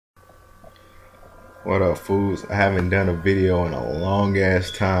What up, fools? I haven't done a video in a long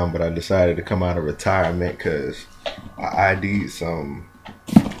ass time, but I decided to come out of retirement because I ID'd some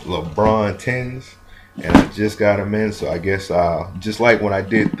Lebron 10s and I just got them in. So I guess just like when I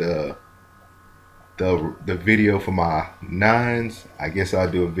did the video for my nines, I guess I'll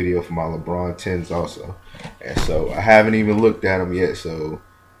do a video for my LeBron 10s also. And so I haven't even looked at them yet, so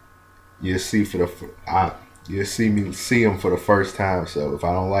you'll see you'll see them for the first time. So if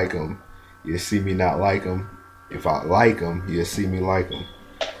I don't like them, you'll see me not like them. If I like them, you'll see me like them.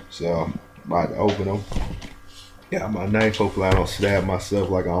 So I'm about to open them. Got my knife. Hopefully I don't stab myself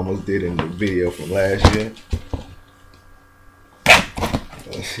like I almost did in the video from last year.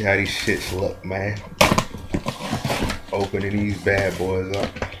 Let's see how these shits look, man. Opening these bad boys up.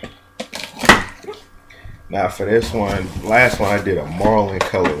 Now for this one, last one I did a Marlin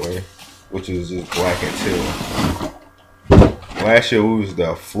colorway, which is just black and teal. Last year we was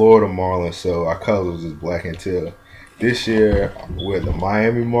the Florida Marlins, so our color was just black and teal. This year we're the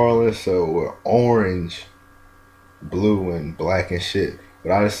Miami Marlins, so we're orange, blue, and black and shit.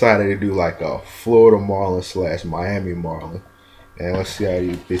 But I decided to do like a Florida Marlin / Miami Marlin. And let's see how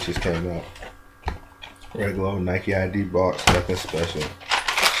these bitches came out. Regular old Nike ID box, nothing special.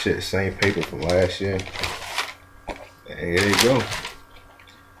 Shit, same paper from last year. And here they go.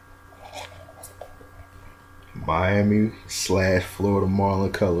 Miami / Florida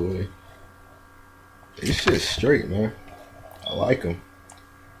Marlin colorway. This shit's straight, man. I like them.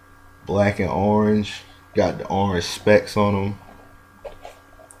 Black and orange. Got the orange specks on them.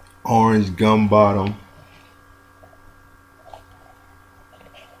 Orange gum bottom.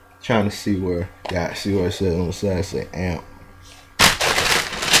 Trying to see where, see what it says on the side. Say amp.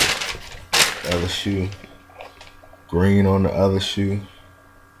 Other shoe. Green on the other shoe.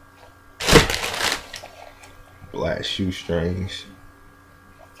 Black shoestrings.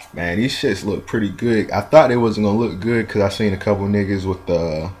 Man, these shits look pretty good. I thought they wasn't gonna look good because I seen a couple niggas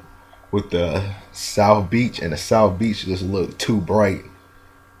with the South Beach, and the South Beach just looked too bright.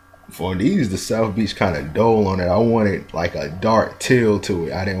 For these, the South Beach kind of dull on it. I wanted like a dark teal to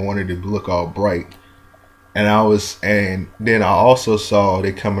it. I didn't want it to look all bright. And then I also saw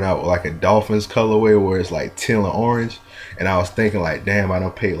they coming out with like a Dolphins colorway where it's like teal and orange. And I was thinking like, damn, I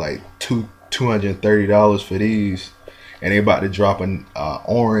done paid like $230 for these, and they about to drop an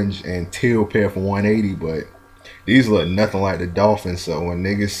orange and teal pair for $180. But these look nothing like the Dolphins, so when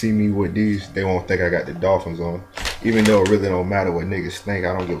niggas see me with these, they won't think I got the Dolphins on. Even though it really don't matter what niggas think.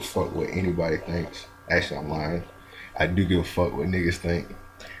 I don't give a fuck what anybody thinks. Actually, I'm lying. I do give a fuck what niggas think.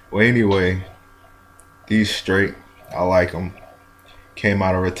 Well, anyway, these straight. I like them. Came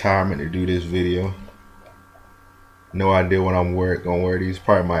out of retirement to do this video. No idea when I'm gonna wear these.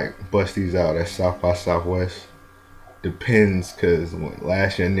 Probably might bust these out at South by Southwest. Depends, cause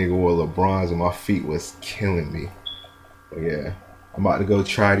last year nigga wore LeBrons and my feet was killing me. But yeah, I'm about to go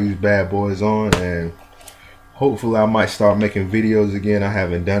try these bad boys on, and hopefully I might start making videos again. I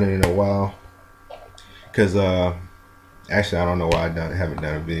haven't done it in a while. Cause actually I don't know why I haven't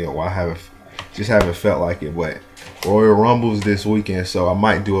done a video. Why I just haven't felt like it. But Royal Rumble's this weekend, so I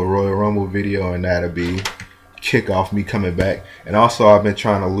might do a Royal Rumble video, and that'll be kick off me coming back. And also I've been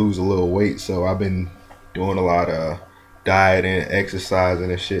trying to lose a little weight, so I've been doing a lot of dieting,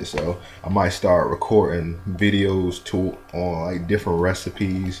 exercising and shit, so I might start recording videos on like different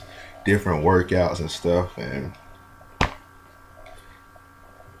recipes, different workouts and stuff. And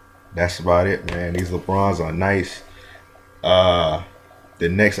that's about it, man. These LeBrons are nice. The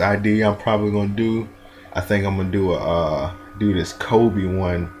next ID I'm probably gonna do, I think I'm gonna do this Kobe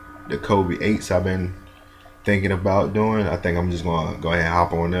one, the Kobe 8s I've been thinking about doing. I think I'm just gonna go ahead and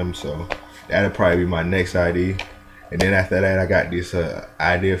hop on them, so that'll probably be my next ID. And then after that, I got this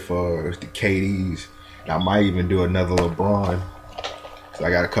idea for the KDs. And I might even do another LeBron. So I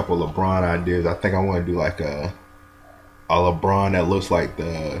got a couple of LeBron ideas. I think I want to do like a LeBron that looks like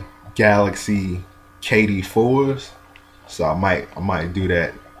the Galaxy KD 4s. So I might do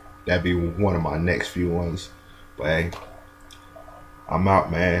that. That'd be one of my next few ones. But hey, I'm out,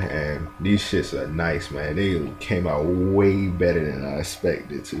 man, and these shits are nice, man. They came out way better than I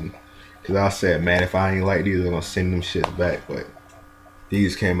expected to. Cause I said, man, if I ain't like these, I'm gonna send them shits back. But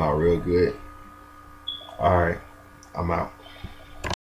these came out real good. Alright, I'm out.